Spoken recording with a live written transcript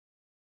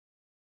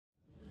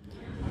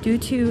Due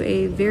to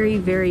a very,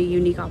 very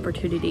unique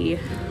opportunity,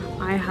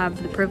 I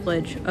have the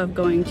privilege of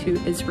going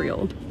to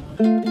Israel.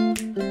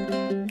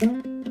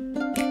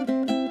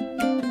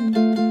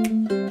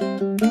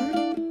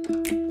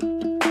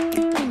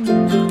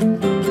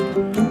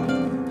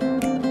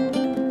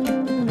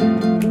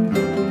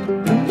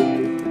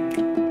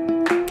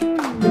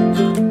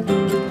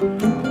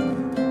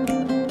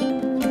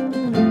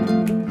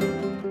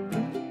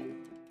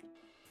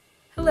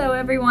 Hello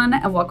everyone,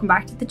 and welcome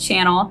back to the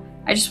channel.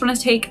 I just want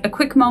to take a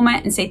quick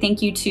moment and say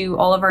thank you to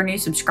all of our new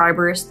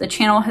subscribers. The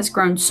channel has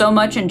grown so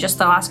much in just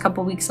the last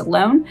couple weeks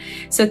alone.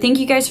 So thank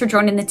you guys for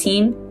joining the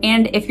team.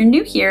 And if you're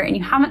new here and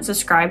you haven't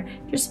subscribed,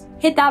 just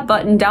hit that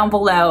button down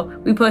below.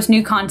 We post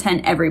new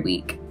content every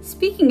week.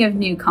 Speaking of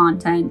new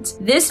content,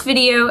 this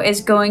video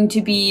is going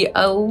to be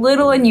a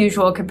little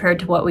unusual compared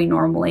to what we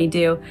normally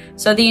do.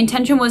 So the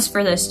intention was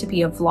for this to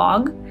be a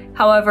vlog.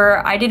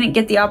 However, I didn't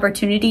get the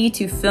opportunity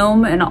to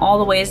film in all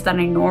the ways that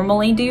I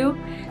normally do.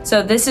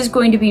 So this is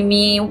going to be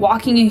me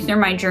walking you through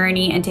my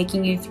journey and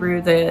taking you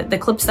through the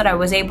clips that I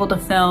was able to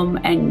film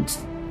and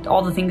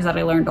all the things that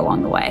I learned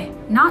along the way.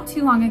 Not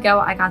too long ago,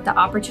 I got the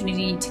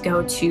opportunity to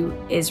go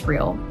to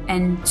Israel.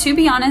 And to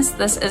be honest,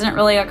 this isn't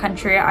really a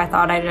country I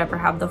thought I'd ever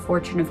have the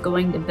fortune of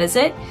going to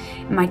visit.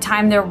 And my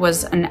time there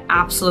was an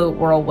absolute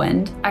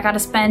whirlwind. I got to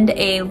spend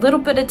a little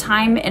bit of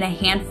time in a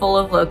handful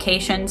of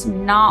locations,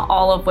 not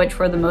all of which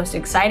were the most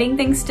exciting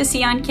things to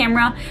see on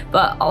camera,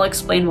 but I'll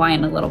explain why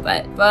in a little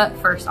bit. But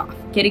first off,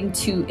 getting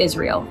to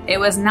Israel. It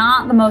was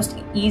not the most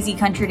easy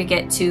country to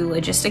get to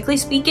logistically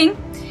speaking.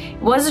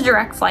 It was a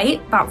direct flight,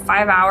 about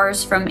 5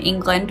 hours from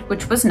England,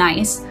 which was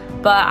nice,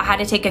 but I had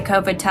to take a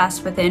COVID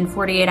test within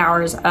 48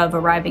 hours of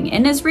arriving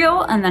in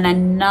Israel, and then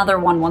another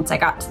one once I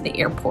got to the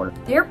airport.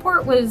 The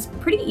airport was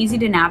pretty easy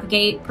to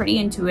navigate, pretty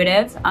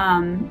intuitive.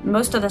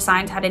 Most of the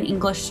signs had an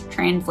English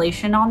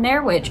translation on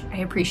there, which I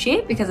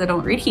appreciate because I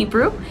don't read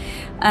Hebrew.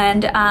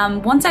 And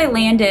once I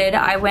landed,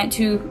 I went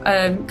to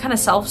a kind of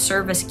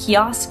self-service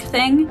kiosk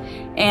thing,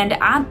 and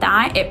at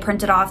that, it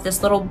printed off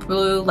this little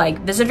blue like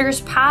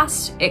visitor's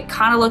pass. It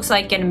kind of looks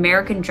like an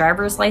American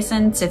driver's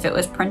license if it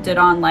was printed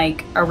on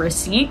like a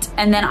receipt.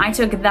 And then I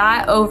took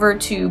that over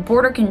to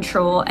border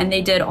control, and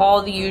they did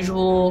all the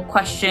usual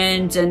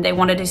questions, and they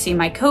wanted to see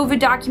my COVID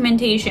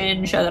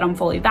documentation, show that I'm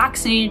fully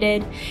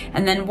vaccinated.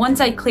 And then once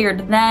I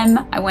cleared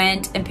them, I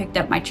went and picked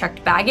up my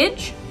checked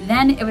baggage.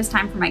 Then it was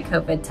time for my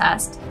COVID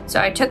test. So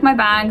I took my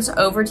bags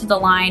over to the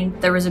line.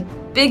 There was a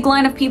big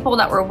line of people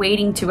that were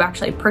waiting to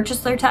actually purchase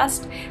their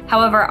test.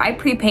 However, I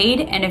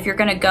prepaid, and if you're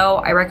gonna go,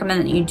 I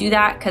recommend that you do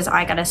that because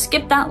I gotta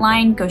skip that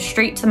line, go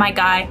straight to my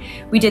guy.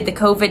 We did the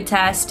COVID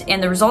test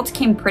and the results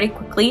came pretty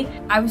quickly.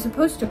 I was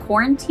supposed to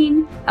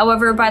quarantine.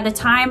 However, by the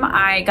time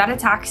I got a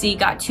taxi,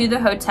 got to the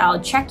hotel,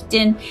 checked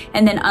in,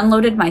 and then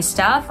unloaded my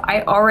stuff,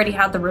 I already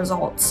had the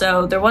results.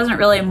 So there wasn't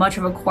really much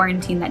of a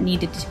quarantine that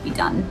needed to be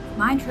done.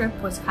 My trip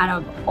was kind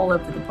of all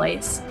over the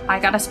place. I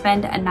got to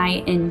spend a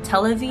night in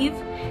Tel Aviv,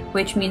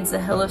 which means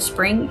the Hill of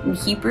Spring in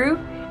Hebrew,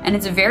 and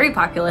it's a very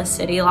populous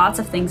city, lots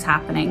of things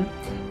happening.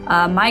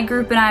 My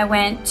group and I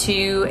went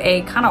to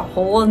a kind of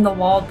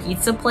hole-in-the-wall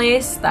pizza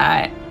place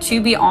that,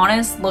 to be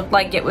honest, looked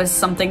like it was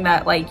something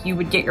that like you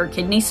would get your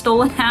kidney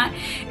stolen at.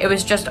 It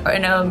was just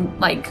in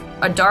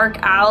a dark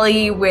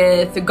alley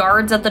with the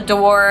guards at the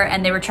door,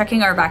 and they were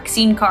checking our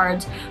vaccine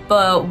cards.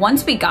 But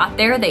once we got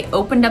there, they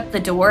opened up the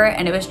door,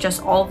 and it was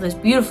just all of this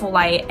beautiful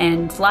light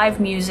and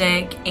live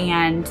music,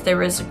 and there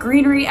was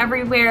greenery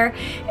everywhere,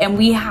 and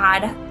we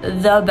had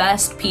the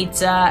best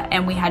pizza,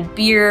 and we had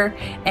beer,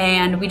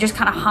 and we just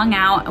kind of hung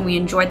out and we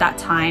enjoyed that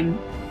time.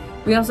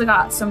 We also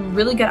got some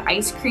really good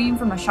ice cream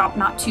from a shop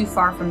not too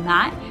far from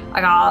that. I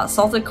got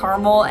salted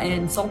caramel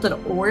and salted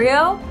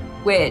Oreo,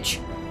 which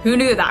who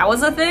knew that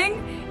was a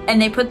thing?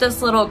 And they put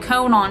this little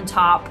cone on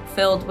top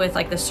filled with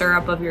like the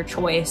syrup of your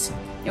choice.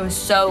 It was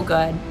so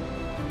good.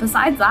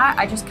 Besides that,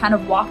 I just kind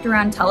of walked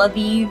around Tel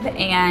Aviv,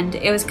 and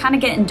it was kind of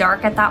getting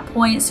dark at that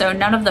point, so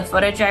none of the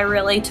footage I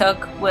really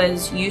took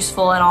was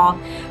useful at all.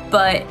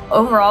 But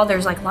overall,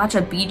 there's like lots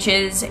of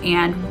beaches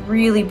and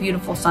really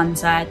beautiful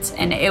sunsets,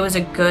 and it was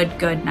a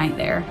good night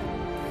there.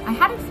 I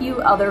had a few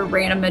other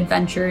random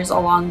adventures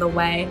along the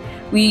way.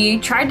 We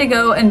tried to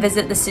go and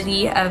visit the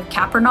city of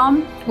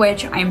Capernaum,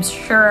 which I'm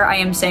sure I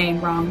am saying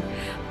wrong,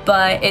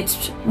 but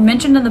it's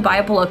mentioned in the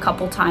Bible a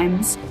couple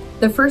times.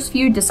 The first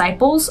few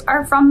disciples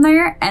are from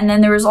there, and then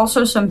there was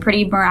also some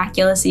pretty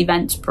miraculous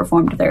events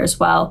performed there as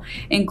well,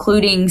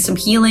 including some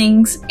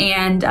healings,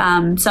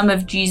 and some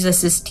of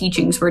Jesus's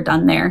teachings were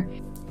done there.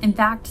 In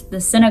fact,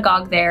 the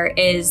synagogue there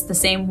is the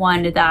same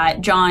one that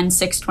John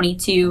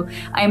 6:22,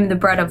 I am the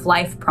bread of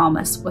life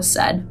promise was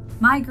said.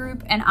 My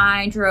group and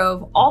I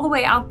drove all the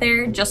way out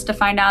there just to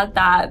find out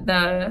that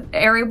the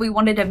area we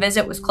wanted to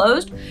visit was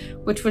closed,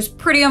 which was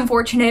pretty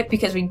unfortunate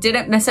because we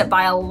didn't miss it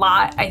by a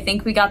lot. I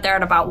think we got there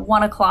at about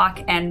 1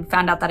 o'clock and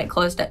found out that it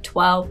closed at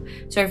 12.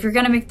 So if you're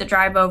gonna make the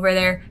drive over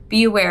there,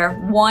 be aware.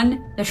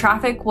 1, the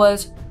traffic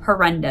was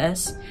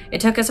horrendous.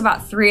 It took us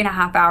about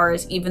 3.5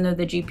 hours, even though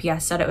the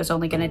GPS said it was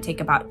only gonna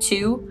take about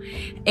 2.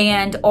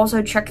 And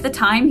also check the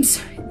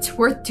times. It's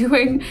worth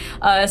doing,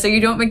 so you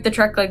don't make the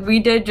trek like we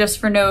did just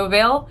for no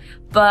avail.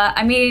 But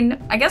I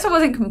mean, I guess it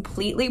wasn't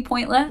completely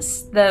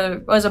pointless. There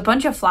was a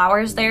bunch of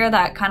flowers there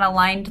that kind of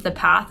lined the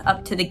path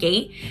up to the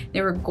gate.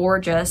 They were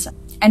gorgeous.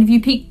 And if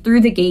you peeked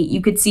through the gate,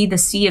 you could see the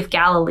Sea of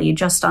Galilee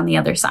just on the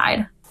other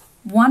side.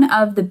 One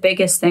of the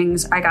biggest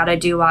things I got to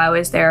do while I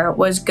was there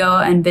was go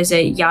and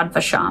visit Yad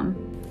Vashem.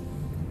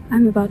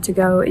 I'm about to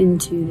go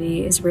into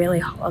the Israeli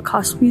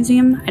Holocaust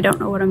Museum. I don't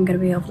know what I'm going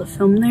to be able to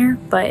film there,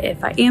 but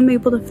if I am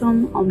able to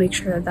film, I'll make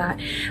sure that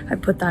I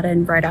put that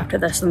in right after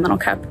this, and then I'll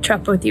catch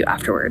up with you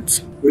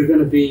afterwards. We're going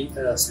to be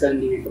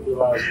spending a couple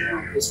of hours in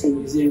our history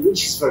museum,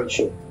 which is very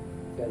short.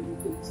 Okay,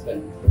 we can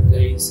spend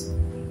days,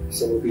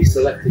 so we'll be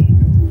selecting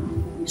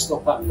we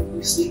stop at and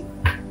we sleep,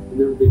 and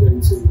then we'll be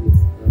going to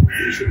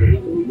finish with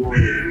another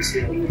memorial that we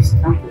see on this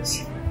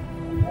campus.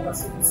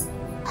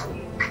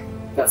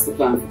 That's the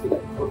plan for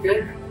today,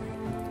 okay?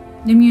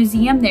 The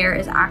museum there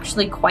is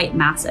actually quite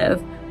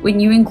massive. When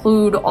you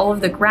include all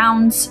of the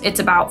grounds, it's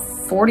about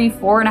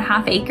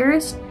 44.5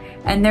 acres,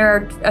 and there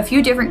are a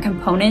few different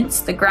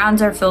components. The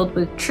grounds are filled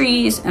with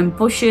trees and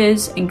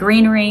bushes and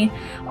greenery,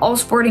 all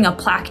sporting a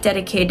plaque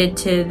dedicated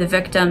to the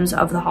victims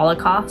of the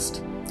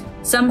Holocaust.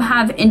 Some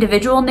have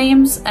individual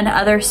names and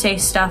others say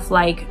stuff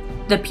like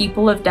the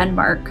people of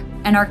Denmark.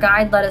 And our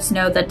guide let us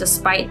know that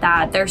despite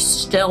that, there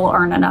still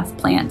aren't enough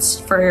plants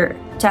to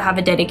have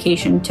a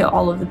dedication to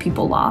all of the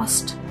people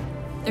lost.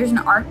 There's an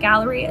art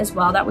gallery as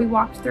well that we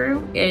walked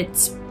through.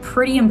 It's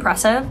pretty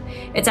impressive.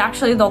 It's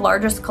actually the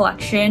largest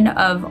collection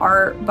of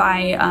art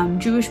by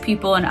Jewish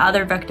people and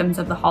other victims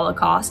of the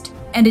Holocaust.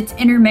 And it's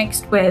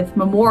intermixed with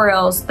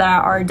memorials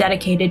that are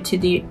dedicated to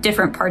the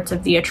different parts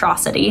of the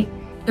atrocity.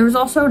 There was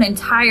also an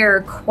entire,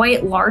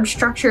 quite large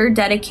structure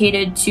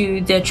dedicated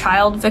to the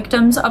child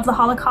victims of the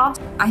Holocaust.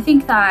 I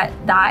think that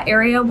that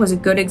area was a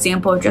good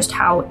example of just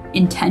how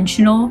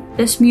intentional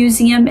this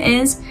museum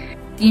is.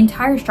 The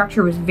entire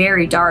structure was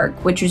very dark,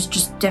 which was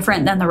just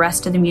different than the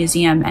rest of the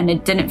museum, and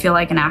it didn't feel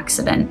like an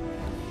accident.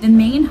 The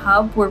main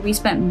hub where we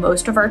spent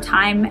most of our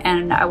time,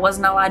 and I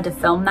wasn't allowed to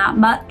film that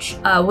much,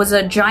 was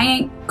a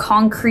giant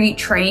concrete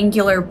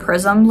triangular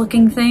prism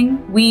looking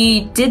thing.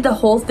 We did the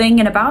whole thing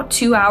in about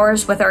 2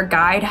 hours with our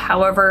guide.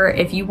 However,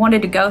 if you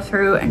wanted to go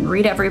through and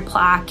read every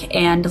plaque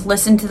and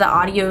listen to the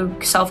audio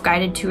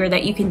self-guided tour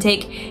that you can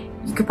take,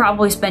 you could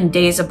probably spend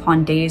days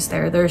upon days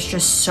there. There's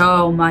just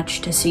so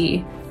much to see.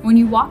 When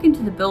you walk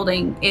into the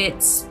building,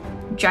 it's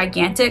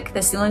gigantic.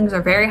 The ceilings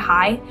are very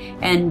high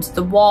and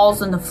the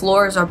walls and the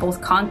floors are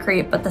both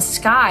concrete, but the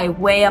sky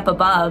way up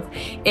above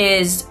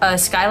is a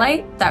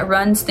skylight that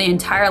runs the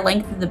entire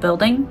length of the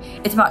building.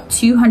 It's about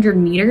 200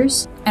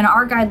 meters. And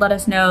our guide let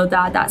us know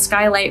that that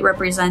skylight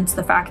represents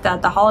the fact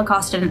that the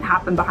Holocaust didn't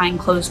happen behind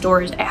closed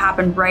doors. It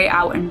happened right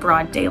out in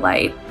broad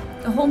daylight.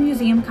 The whole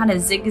museum kind of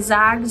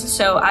zigzags,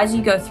 so as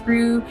you go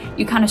through,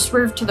 you kind of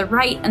swerve to the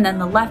right and then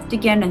the left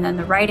again and then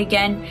the right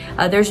again.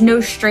 There's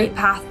no straight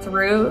path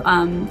through,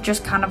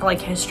 just kind of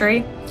like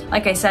history.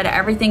 Like I said,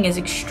 everything is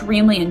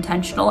extremely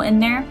intentional in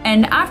there.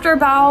 And after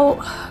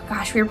about,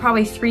 gosh, we were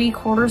probably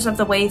 3/4 of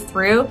the way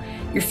through,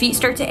 your feet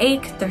start to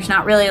ache. There's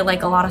not really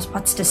like a lot of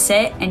spots to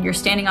sit, and you're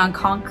standing on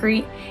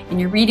concrete and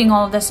you're reading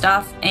all of this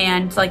stuff,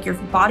 and like your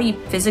body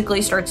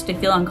physically starts to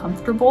feel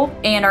uncomfortable.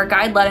 And our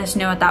guide let us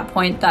know at that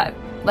point that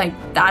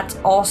that's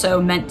also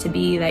meant to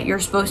be that you're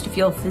supposed to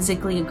feel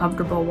physically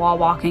uncomfortable while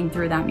walking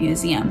through that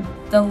museum.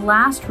 The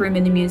last room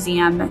in the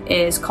museum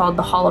is called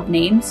the Hall of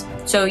Names.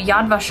 So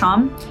Yad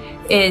Vashem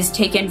is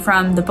taken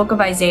from the book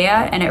of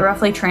Isaiah, and it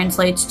roughly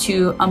translates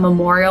to a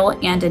memorial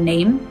and a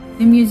name.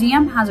 The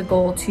museum has a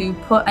goal to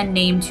put a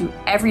name to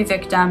every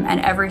victim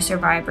and every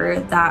survivor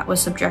that was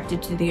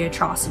subjected to the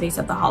atrocities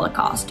of the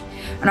Holocaust.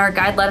 And our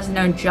guide let us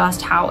know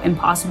just how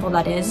impossible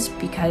that is,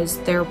 because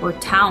there were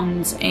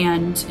towns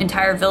and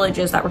entire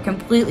villages that were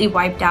completely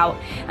wiped out,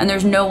 and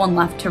there's no one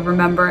left to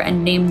remember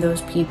and name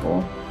those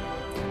people.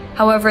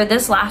 However,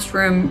 this last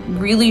room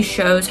really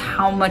shows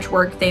how much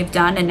work they've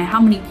done and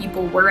how many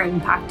people were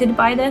impacted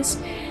by this.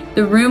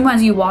 The room,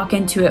 as you walk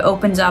into it,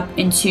 opens up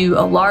into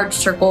a large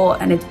circle,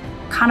 and it's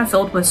kind of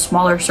filled with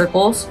smaller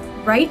circles.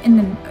 Right in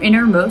the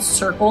innermost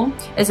circle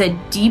is a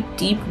deep,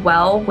 deep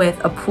well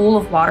with a pool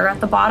of water at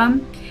the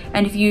bottom.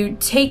 And if you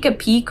take a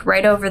peek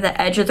right over the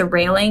edge of the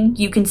railing,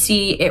 you can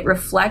see it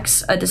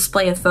reflects a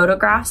display of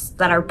photographs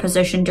that are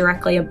positioned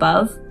directly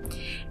above.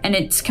 And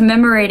it's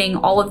commemorating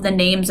all of the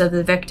names of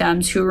the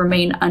victims who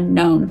remain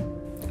unknown.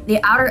 The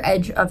outer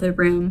edge of the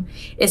room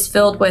is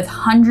filled with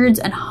hundreds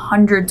and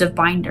hundreds of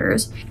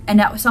binders.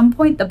 And at some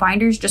point, the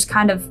binders just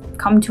kind of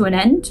come to an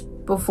end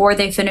before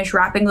they finish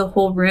wrapping the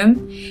whole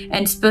room,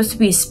 and it's supposed to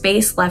be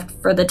space left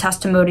for the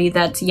testimony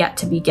that's yet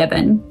to be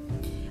given.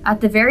 At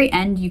the very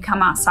end, you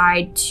come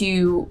outside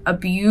to a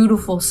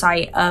beautiful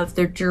sight of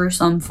the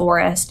Jerusalem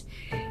forest,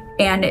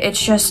 and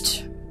it's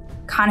just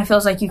kind of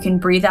feels like you can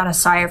breathe out a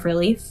sigh of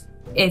relief.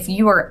 If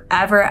you are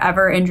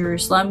ever in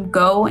Jerusalem,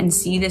 go and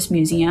see this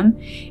museum.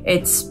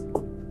 It's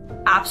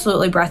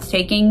absolutely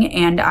breathtaking,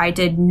 and I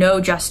did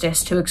no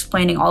justice to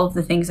explaining all of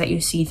the things that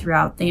you see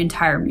throughout the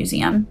entire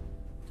museum.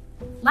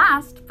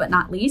 Last but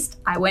not least,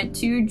 I went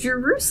to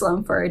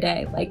Jerusalem for a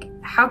day. Like,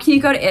 how can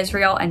you go to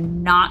Israel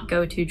and not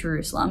go to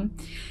Jerusalem?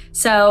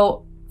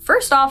 So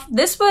first off,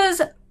 this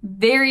was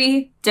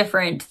very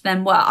different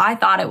than what I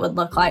thought it would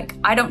look like.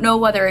 I don't know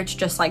whether it's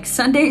just like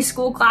Sunday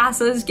school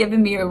classes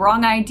giving me a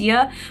wrong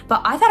idea,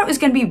 but I thought it was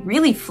gonna be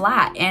really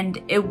flat,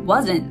 and it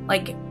wasn't.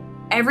 Like,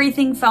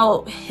 everything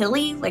felt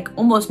hilly, like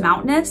almost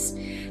mountainous.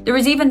 There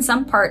was even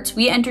some parts,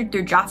 we entered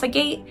through Jaffa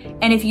Gate,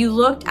 and if you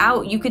looked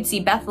out, you could see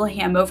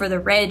Bethlehem over the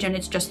ridge, and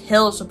it's just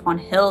hills upon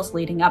hills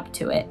leading up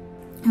to it.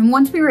 And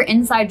once we were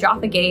inside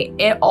Jaffa Gate,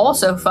 it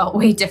also felt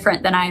way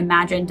different than I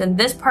imagined. And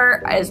this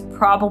part has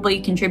probably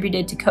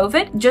contributed to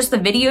COVID. Just the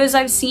videos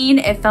I've seen,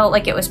 it felt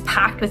like it was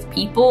packed with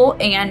people,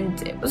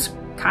 and it was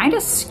kind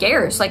of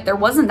scarce. Like, there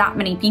wasn't that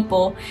many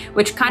people,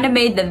 which kind of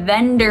made the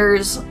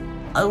vendors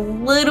a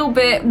little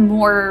bit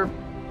more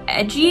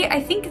edgy,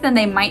 I think, than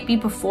they might be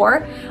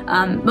before.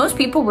 Most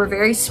people were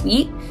very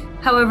sweet.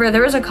 However,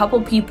 there was a couple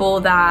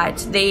people that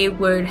they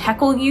would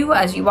heckle you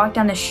as you walk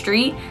down the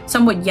street.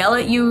 Some would yell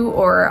at you,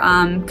 or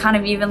kind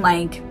of even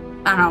like,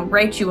 I don't know,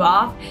 write you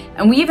off.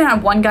 And we even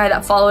had one guy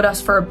that followed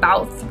us for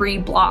about 3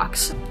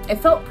 blocks. It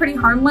felt pretty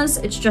harmless.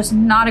 It's just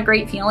not a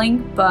great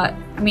feeling, but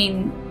I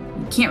mean,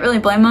 you can't really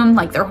blame them.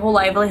 Like, their whole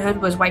livelihood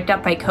was wiped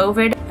out by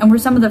COVID, and we're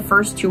some of the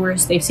first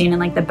tourists they've seen in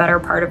like the better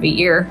part of a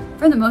year.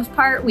 For the most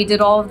part, we did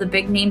all of the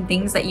big name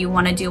things that you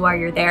want to do while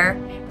you're there.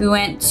 We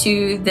went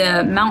to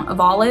the Mount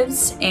of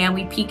Olives, and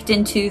we peeked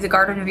into the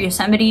Garden of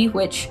Yosemite,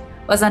 which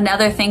was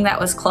another thing that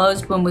was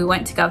closed when we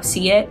went to go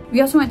see it.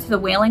 We also went to the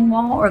Wailing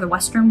Wall, or the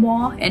Western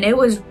Wall, and it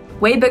was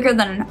way bigger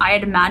than I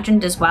had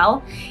imagined as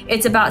well.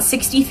 It's about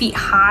 60 feet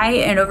high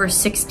and over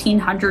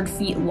 1,600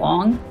 feet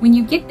long. When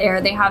you get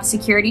there, they have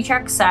security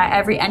checks at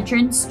every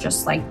entrance,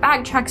 just like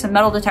bag checks and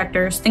metal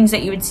detectors, things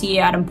that you would see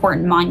at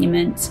important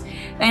monuments.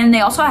 And they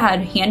also had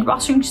hand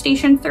washing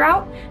stations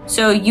throughout.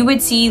 So you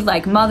would see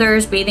like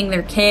mothers bathing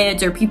their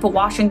kids, or people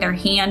washing their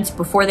hands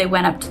before they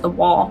went up to the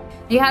wall.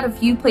 They had a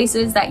few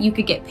places that you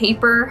could get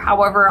paper.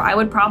 However, I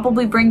would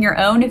probably bring your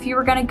own if you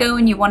were gonna go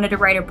and you wanted to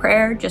write a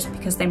prayer, just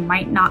because they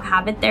might not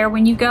have it there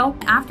when you go.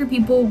 After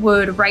people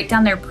would write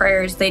down their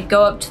prayers, they'd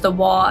go up to the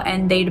wall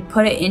and they'd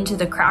put it into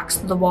the cracks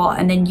of the wall,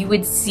 and then you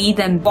would see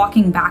them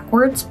walking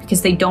backwards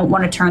because they don't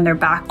want to turn their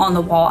back on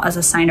the wall as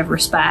a sign of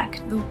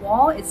respect. The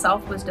wall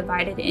itself was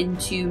divided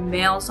into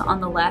males on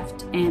the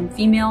left and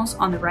females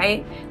on the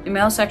right. The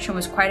male section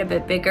was quite a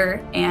bit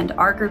bigger, and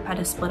our group had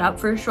to split up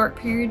for a short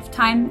period of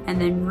time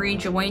and then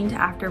rejoined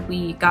after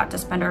we got to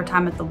spend our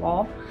time at the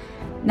wall.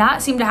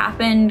 That seemed to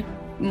happen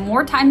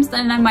more times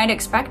than I might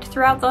expect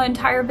throughout the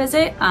entire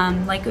visit.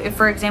 Like, if,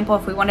 for example,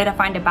 if we wanted to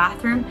find a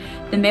bathroom,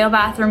 the male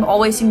bathroom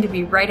always seemed to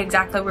be right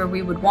exactly where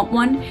we would want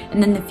one,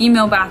 and then the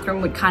female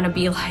bathroom would kind of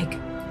be like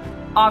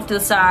off to the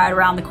side,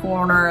 around the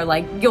corner,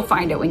 like you'll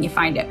find it when you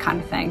find it kind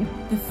of thing.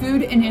 The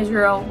food in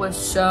Israel was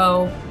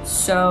so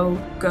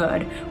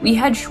good. We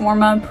had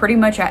shawarma pretty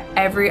much at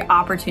every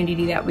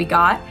opportunity that we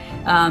got.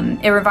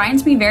 It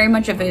reminds me very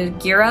much of a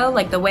gyro,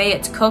 like the way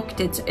it's cooked,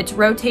 it's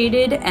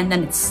rotated and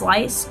then it's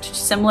sliced,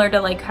 similar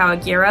to like how a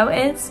gyro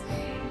is.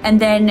 And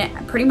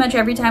then pretty much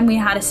every time we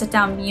had a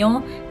sit-down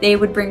meal, they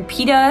would bring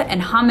pita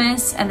and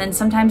hummus, and then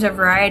sometimes a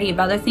variety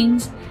of other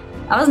things.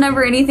 That was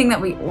never anything that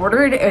we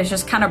ordered. It was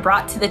just kind of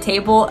brought to the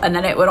table, and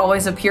then it would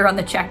always appear on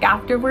the check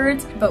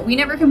afterwards. But we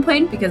never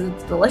complained because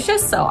it's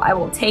delicious, so I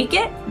will take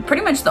it.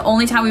 Pretty much the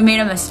only time we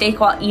made a mistake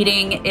while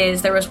eating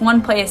is there was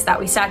one place that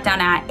we sat down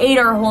at, ate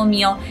our whole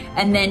meal,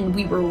 and then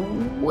we were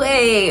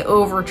way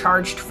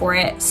overcharged for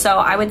it. So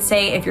I would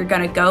say if you're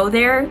gonna go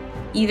there,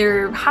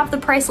 either have the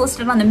price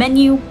listed on the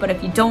menu, but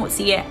if you don't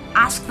see it,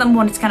 ask them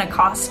what it's gonna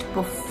cost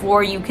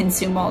before you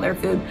consume all their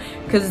food,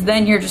 because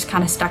then you're just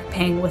kind of stuck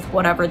paying with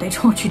whatever they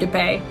told you to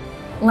pay.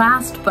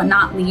 Last but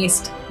not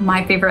least,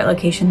 my favorite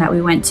location that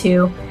we went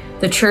to,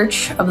 the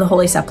Church of the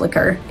Holy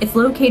Sepulchre. It's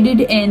located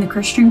in the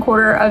Christian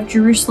quarter of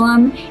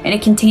Jerusalem, and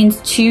it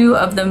contains two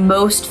of the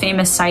most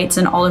famous sites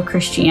in all of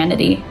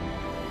Christianity.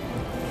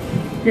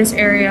 This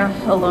area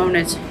alone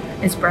is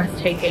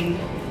breathtaking.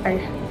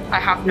 I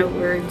have no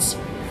words.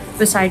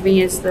 Beside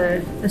me is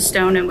the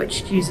stone in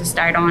which Jesus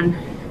died on.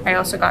 I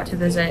also got to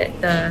visit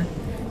the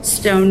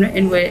stone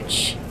in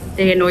which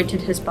they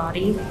anointed his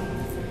body,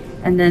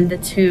 and then the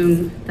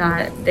tomb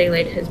that they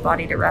laid his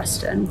body to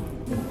rest in.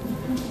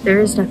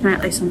 There is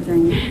definitely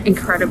something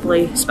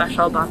incredibly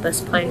special about this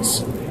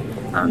place.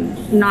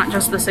 Not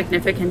just the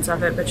significance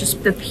of it, but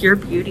just the pure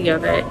beauty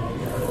of it.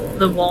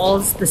 The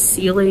walls, the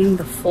ceiling,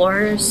 the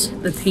floors,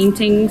 the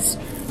paintings,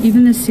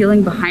 even the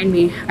ceiling behind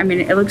me. I mean,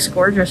 it looks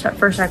gorgeous. At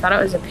first I thought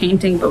it was a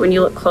painting, but when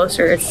you look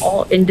closer, it's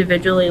all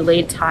individually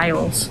laid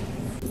tiles.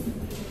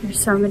 There's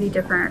so many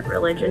different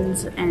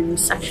religions and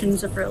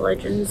sections of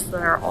religions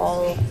that are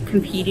all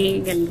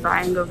competing and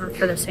vying over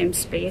for the same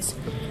space,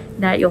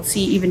 that you'll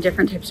see even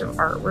different types of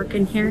artwork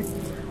in here.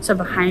 So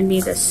behind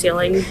me, the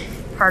ceiling,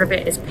 part of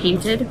it is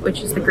painted,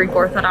 which is the Greek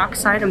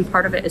Orthodox side, and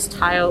part of it is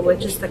tile,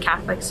 which is the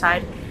Catholic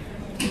side.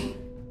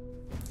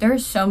 There are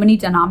so many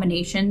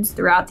denominations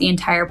throughout the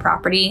entire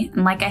property,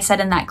 and like I said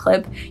in that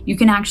clip, you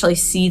can actually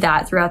see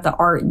that throughout the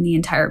art in the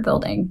entire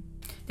building.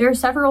 There are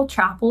several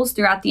chapels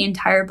throughout the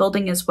entire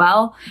building as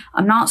well.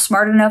 I'm not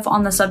smart enough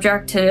on the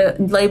subject to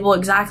label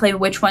exactly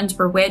which ones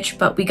were which,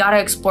 but we got to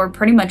explore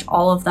pretty much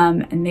all of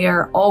them, and they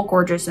are all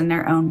gorgeous in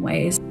their own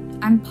ways.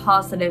 I'm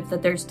positive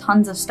that there's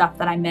tons of stuff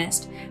that I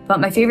missed, but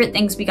my favorite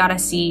things we got to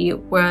see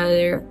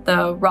were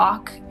the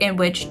rock in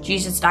which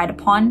Jesus died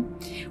upon,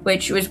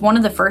 which was one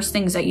of the first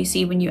things that you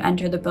see when you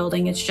enter the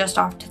building. It's just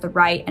off to the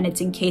right and it's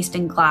encased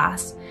in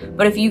glass.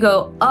 But if you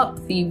go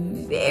up the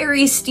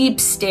very steep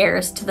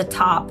stairs to the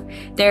top,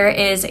 there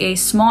is a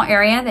small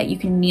area that you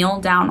can kneel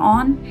down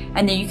on,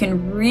 and then you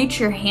can reach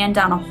your hand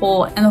down a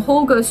hole, and the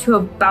hole goes to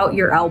about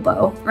your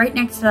elbow. Right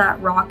next to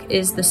that rock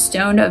is the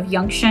stone of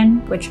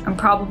Yunction, which I'm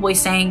probably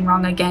saying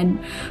wrong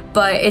again,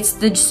 but it's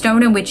the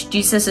stone in which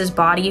Jesus's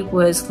body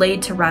was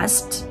laid to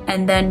rest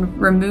and then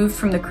removed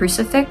from the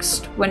crucifix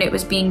when it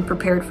was being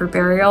prepared for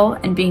burial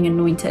and being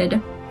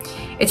anointed.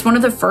 It's one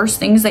of the first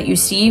things that you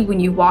see when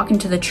you walk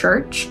into the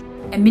church,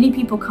 and many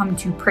people come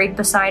to pray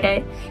beside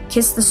it,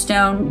 kiss the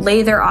stone,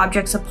 lay their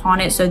objects upon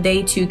it so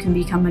they too can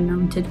become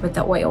anointed with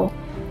the oil.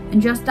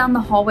 And just down the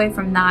hallway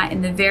from that,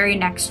 in the very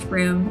next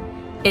room,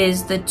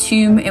 is the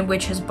tomb in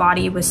which his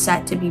body was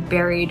set to be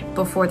buried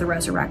before the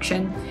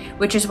resurrection,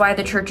 which is why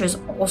the church is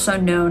also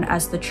known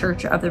as the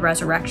Church of the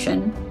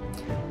Resurrection.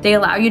 They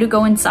allow you to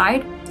go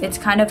inside. It's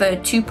kind of a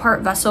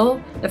two-part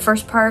vessel. The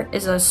first part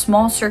is a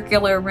small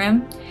circular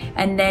room,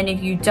 and then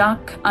if you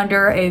duck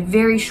under a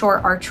very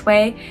short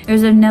archway,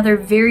 there's another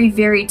very,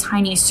 very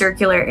tiny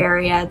circular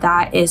area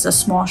that is a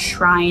small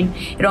shrine.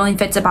 It only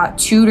fits about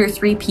 2 to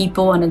 3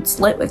 people, and it's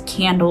lit with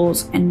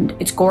candles, and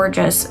it's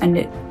gorgeous,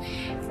 and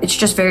it's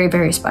just very,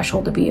 very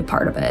special to be a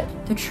part of it.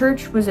 The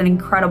church was an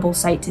incredible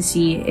sight to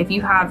see. If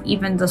you have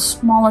even the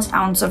smallest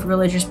ounce of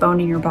religious bone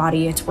in your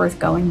body, it's worth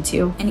going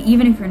to. And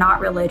even if you're not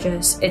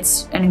religious,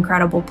 it's an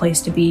incredible place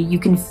to be. You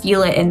can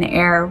feel it in the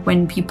air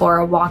when people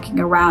are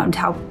walking around,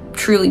 how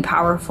truly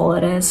powerful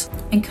it is.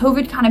 And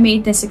COVID kind of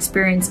made this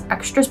experience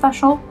extra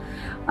special.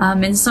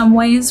 In some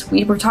ways,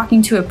 we were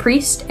talking to a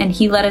priest, and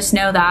he let us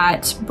know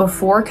that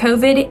before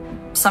COVID,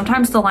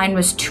 sometimes the line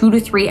was 2 to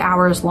 3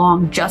 hours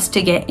long just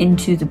to get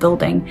into the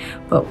building,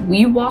 but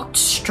we walked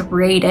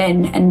straight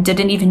in and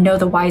didn't even know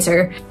the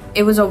wiser.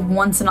 It was a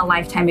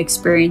once-in-a-lifetime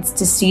experience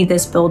to see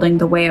this building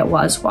the way it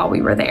was while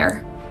we were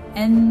there.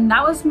 And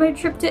that was my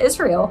trip to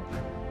Israel.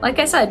 Like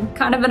I said,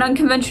 kind of an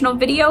unconventional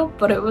video,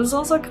 but it was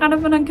also kind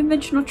of an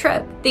unconventional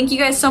trip. Thank you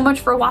guys so much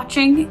for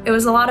watching. It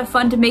was a lot of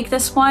fun to make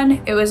this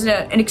one. It was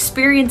an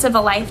experience of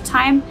a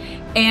lifetime,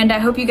 and I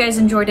hope you guys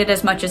enjoyed it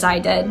as much as I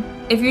did.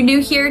 If you're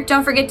new here,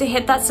 don't forget to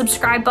hit that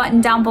subscribe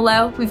button down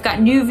below. We've got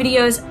new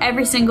videos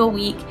every single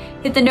week.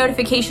 Hit the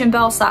notification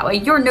bell so that way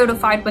you're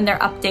notified when they're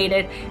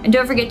updated. And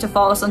don't forget to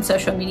follow us on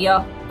social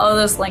media. All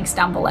those links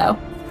down below.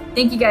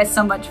 Thank you guys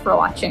so much for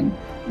watching.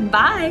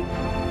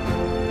 Bye!